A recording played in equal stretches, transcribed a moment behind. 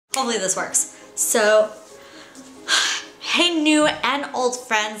Hopefully this works. So, hey new and old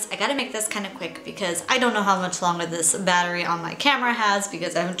friends, I gotta make this kind of quick because I don't know how much longer this battery on my camera has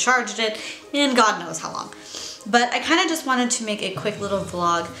because I haven't charged it in God knows how long. But I kind of just wanted to make a quick little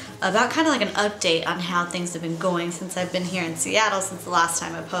vlog about kind of like an update on how things have been going since I've been here in Seattle, since the last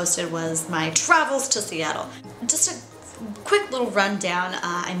time I posted was my travels to Seattle. Just a quick little rundown.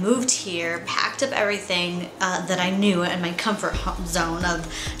 I moved here, packed up everything that I knew in my comfort zone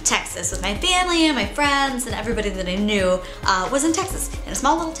of Texas with my family and my friends, and everybody that I knew was in Texas, in a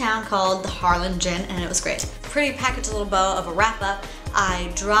small little town called Harlingen, and it was great. Pretty packaged little bow of a wrap up.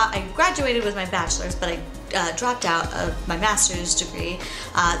 I graduated with my bachelor's, but I dropped out of my master's degree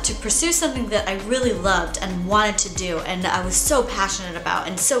to pursue something that I really loved and wanted to do, and I was so passionate about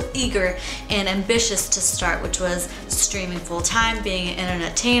and so eager and ambitious to start, which was streaming full-time, being an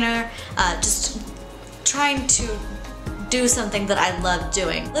entertainer, just trying to do something that I loved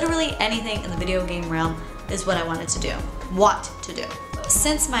doing. Literally anything in the video game realm is what I wanted to do,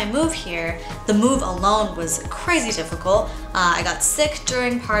 Since my move here, the move alone was crazy difficult. I got sick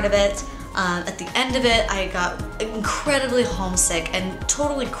during part of it. At the end of it, I got incredibly homesick and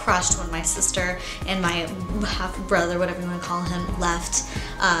totally crushed when my sister and my half-brother, whatever you want to call him, left.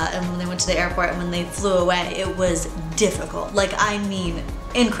 And when they went to the airport and when they flew away, it was difficult. Like, I mean,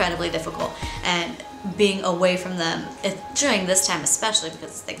 incredibly difficult. And being away from them during this time, especially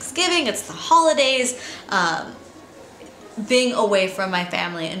because it's Thanksgiving, it's the holidays, being away from my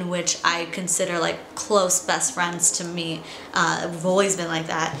family, in which I consider like close best friends to me, we've always been like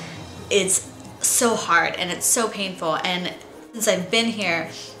that. It's so hard and it's so painful, and since I've been here,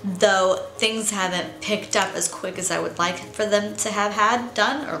 though things haven't picked up as quick as I would like for them to have had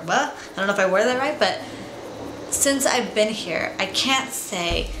done, or what, I don't know if I worded that right, but since I've been here, I can't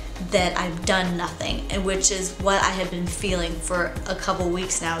say that I've done nothing, and which is what I have been feeling for a couple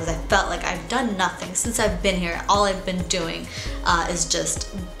weeks now, is I felt like I've done nothing. Since I've been here, all I've been doing is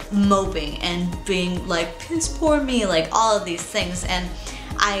just moping and being like, piss poor me, like all of these things. And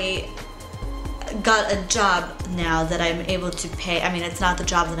I got a job now that I'm able to pay. I mean, it's not the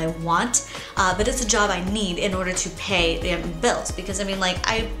job that I want, but it's a job I need in order to pay the bills, because I mean, like,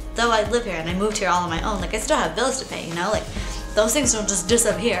 though I live here and I moved here all on my own, like I still have bills to pay, you know, like those things don't just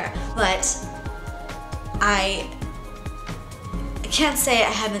disappear. But I can't say I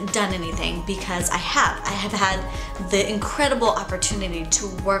haven't done anything, because I have had the incredible opportunity to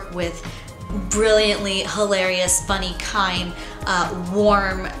work with brilliantly hilarious, funny, kind,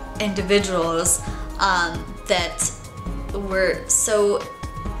 warm individuals that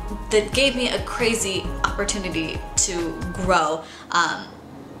gave me a crazy opportunity to grow,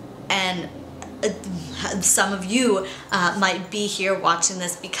 and some of you might be here watching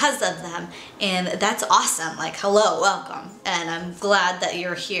this because of them, and that's awesome. Like, hello, welcome, and I'm glad that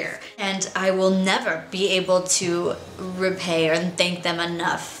you're here, and I will never be able to repay or thank them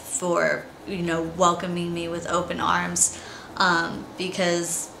enough for, you know, welcoming me with open arms,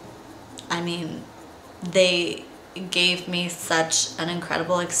 because I mean, they gave me such an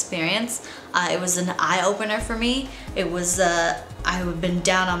incredible experience. It was an eye-opener for me. It was, I've been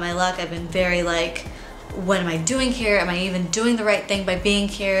down on my luck. I've been very like, what am I doing here? Am I even doing the right thing by being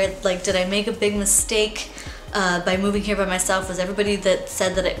here? Like, did I make a big mistake by moving here by myself? Was everybody that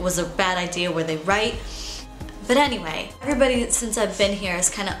said that it was a bad idea, were they right? But anyway, everybody since I've been here has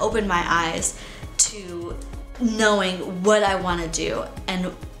kind of opened my eyes to knowing what I want to do.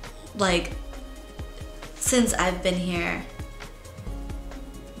 And like, since I've been here,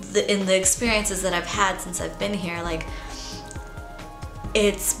 in the experiences that I've had since I've been here, like,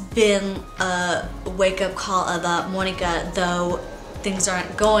 it's been a wake-up call of Monica, though things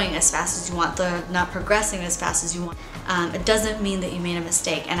aren't going as fast as you want, they're not progressing as fast as you want, it doesn't mean that you made a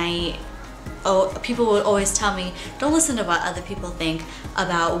mistake. And people would always tell me, don't listen to what other people think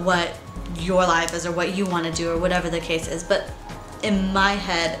about what your life is or what you want to do or whatever the case is. But in my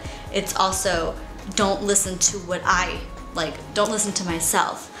head, it's also, don't listen to what don't listen to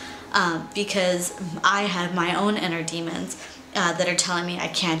myself, because I have my own inner demons that are telling me I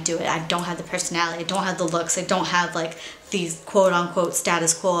can't do it. I don't have the personality, I don't have the looks, I don't have like these quote-unquote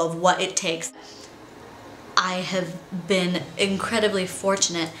status quo of what it takes. I have been incredibly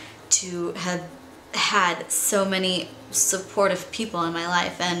fortunate to have had so many supportive people in my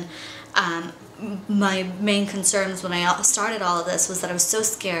life, and my main concerns when I started all of this was that I was so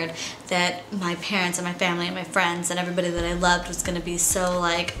scared that my parents and my family and my friends and everybody that I loved was going to be so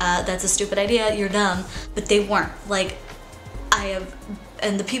like, that's a stupid idea, you're dumb. But they weren't. Like,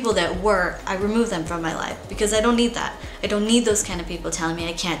 and the people that were, I removed them from my life, because I don't need that. I don't need those kind of people telling me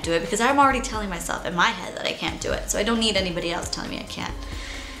I can't do it, because I'm already telling myself in my head that I can't do it. So I don't need anybody else telling me I can't.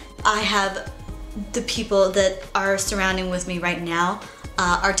 I have the people that are surrounding with me right now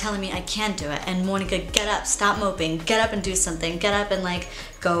are telling me I can't do it. And Monica, get up, stop moping, get up and do something. Get up and like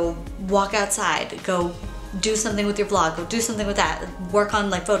go walk outside, go do something with your vlog, go do something with that, work on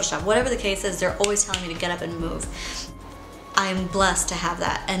like Photoshop, whatever the case is. They're always telling me to get up and move. I'm blessed to have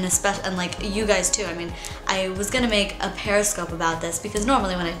that, and especially, and like you guys too. I mean, I was gonna make a Periscope about this because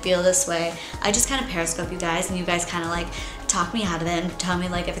normally when I feel this way, I just kind of Periscope you guys, and you guys kind of like talk me out of it and tell me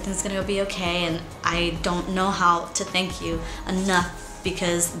like everything's gonna be okay, and I don't know how to thank you enough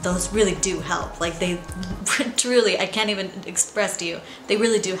because those really do help. Like they truly, I can't even express to you, they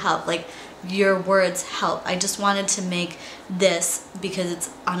really do help. Like your words help. I just wanted to make this because it's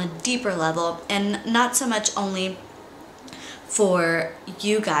on a deeper level, and not so much only for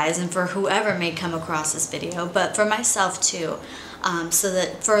you guys and for whoever may come across this video, but for myself too, so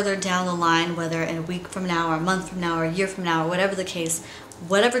that further down the line, whether in a week from now or a month from now or a year from now or whatever the case,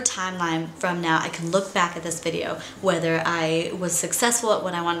 whatever timeline from now, I can look back at this video, whether I was successful at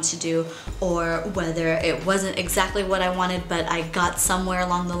what I wanted to do or whether it wasn't exactly what I wanted, but I got somewhere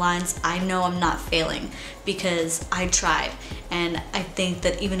along the lines. I know I'm not failing because I tried, and I think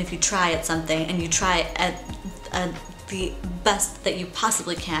that even if you try at something and you try at the best that you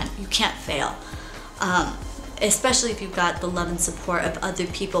possibly can, you can't fail. Especially if you've got the love and support of other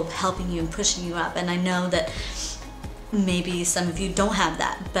people helping you and pushing you up. And I know that maybe some of you don't have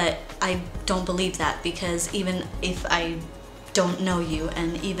that, but I don't believe that, because even if I don't know you,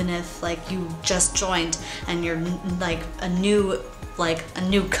 and even if like you just joined and you're like a new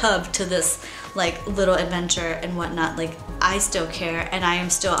cub to this like little adventure and whatnot, like I still care, and I am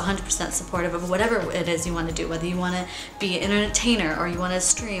still 100% supportive of whatever it is you want to do, whether you want to be an entertainer or you want to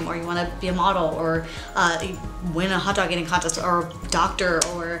stream or you want to be a model or win a hot dog eating contest or a doctor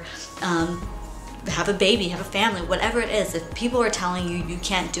or have a baby, have a family, whatever it is. If people are telling you you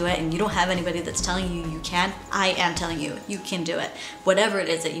can't do it and you don't have anybody that's telling you you can, I am telling you you can do it. Whatever it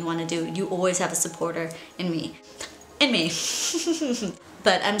is that you want to do, you always have a supporter in me.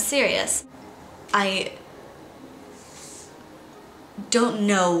 But I'm serious. I don't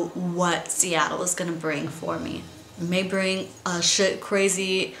know what Seattle is gonna bring for me. It may bring a shit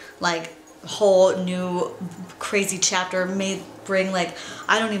crazy like whole new crazy chapter. It may bring like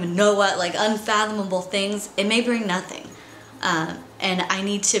I don't even know what, like unfathomable things. It may bring nothing, and I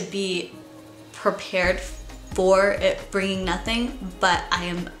need to be prepared for it bringing nothing. But I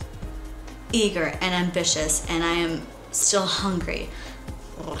am eager and ambitious, and I am still hungry.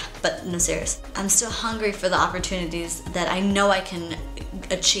 But no, serious, I'm still hungry for the opportunities that I know I can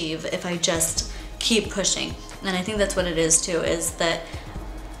achieve if I just keep pushing. And I think that's what it is too, is that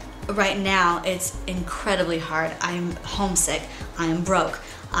right now it's incredibly hard. I'm homesick, I am broke,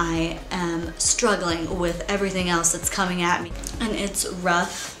 I am struggling with everything else that's coming at me, and it's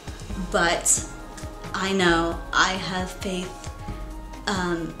rough, but I know I have faith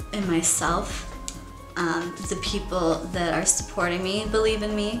in myself. The people that are supporting me believe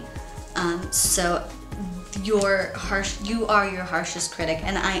in me. So you are your harshest critic,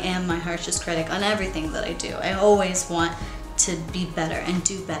 and I am my harshest critic on everything that I do. I always want to be better and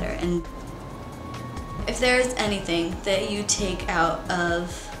do better. And if there's anything that you take out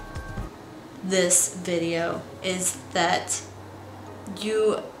of this video, is that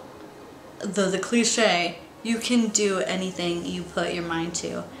you, though the cliche, you can do anything you put your mind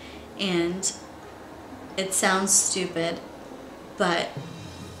to. And it sounds stupid, but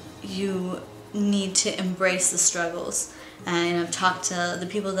you need to embrace the struggles. And I've talked to the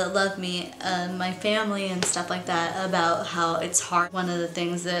people that love me, my family and stuff like that, about how it's hard. One of the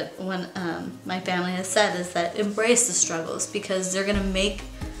things that my family has said is that embrace the struggles, because they're gonna make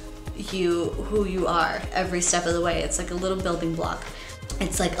you who you are every step of the way. It's like a little building block.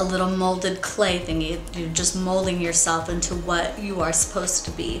 It's like a little molded clay thingy. You're just molding yourself into what you are supposed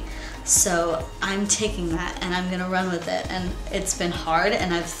to be. So I'm taking that and I'm gonna run with it. And it's been hard,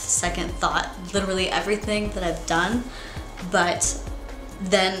 and I've second thought literally everything that I've done. But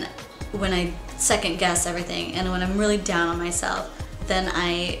then when I second guess everything, and when I'm really down on myself, then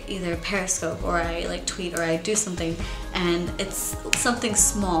I either Periscope or I like tweet or I do something, and it's something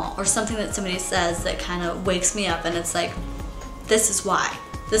small or something that somebody says that kind of wakes me up, and it's like, this is why.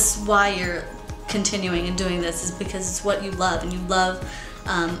 This is why you're continuing and doing this, is because it's what you love, and you love,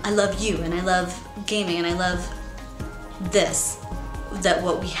 I love you, and I love gaming, and I love this, that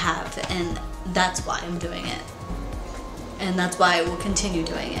what we have, and that's why I'm doing it. And that's why I will continue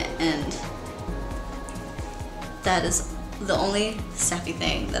doing it, and that is the only sappy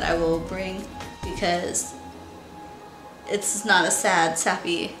thing that I will bring, because it's not a sad,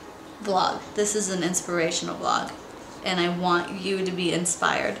 sappy vlog. This is an inspirational vlog, and I want you to be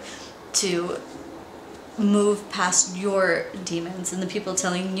inspired. to move past your demons and the people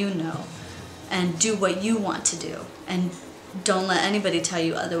telling you no, and do what you want to do, and don't let anybody tell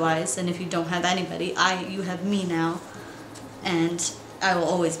you otherwise. And if you don't have anybody, you have me now, and I will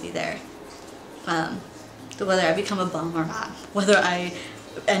always be there. Whether I become a bum or not, whether I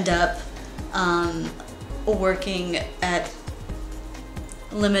end up working at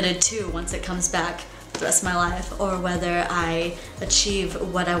Limited 2 once it comes back the rest of my life, or whether I achieve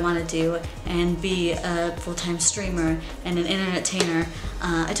what I want to do and be a full-time streamer and an entertainer.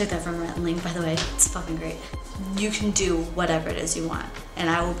 I took that from Rattling, by the way. It's fucking great. You can do whatever it is you want, and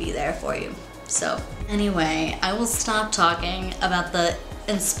I will be there for you. So anyway, I will stop talking about the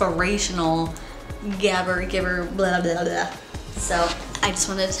inspirational gabber gibber blah blah blah. So I just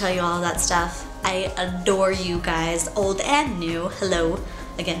wanted to tell you all that stuff. I adore you guys, old and new. Hello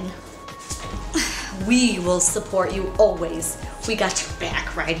again. We will support you always. We got your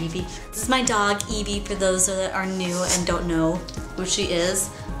back, right, Evie? This is my dog, Evie, for those that are new and don't know who she is.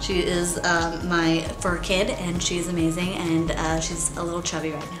 She is my fur kid, and she's amazing, and she's a little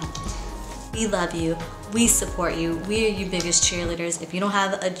chubby right now. We love you. We support you. We are your biggest cheerleaders. If you don't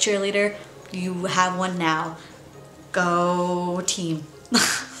have a cheerleader, you have one now. Go team.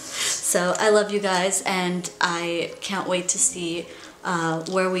 So I love you guys, and I can't wait to see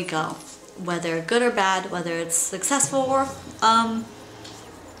where we go. Whether good or bad, whether it's successful or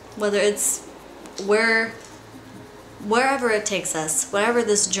whether it's wherever it takes us, whatever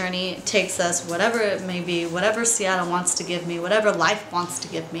this journey takes us, whatever it may be, whatever Seattle wants to give me, whatever life wants to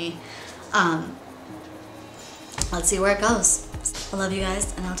give me, let's see where it goes. I love you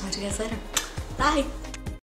guys, and I'll talk to you guys later. Bye.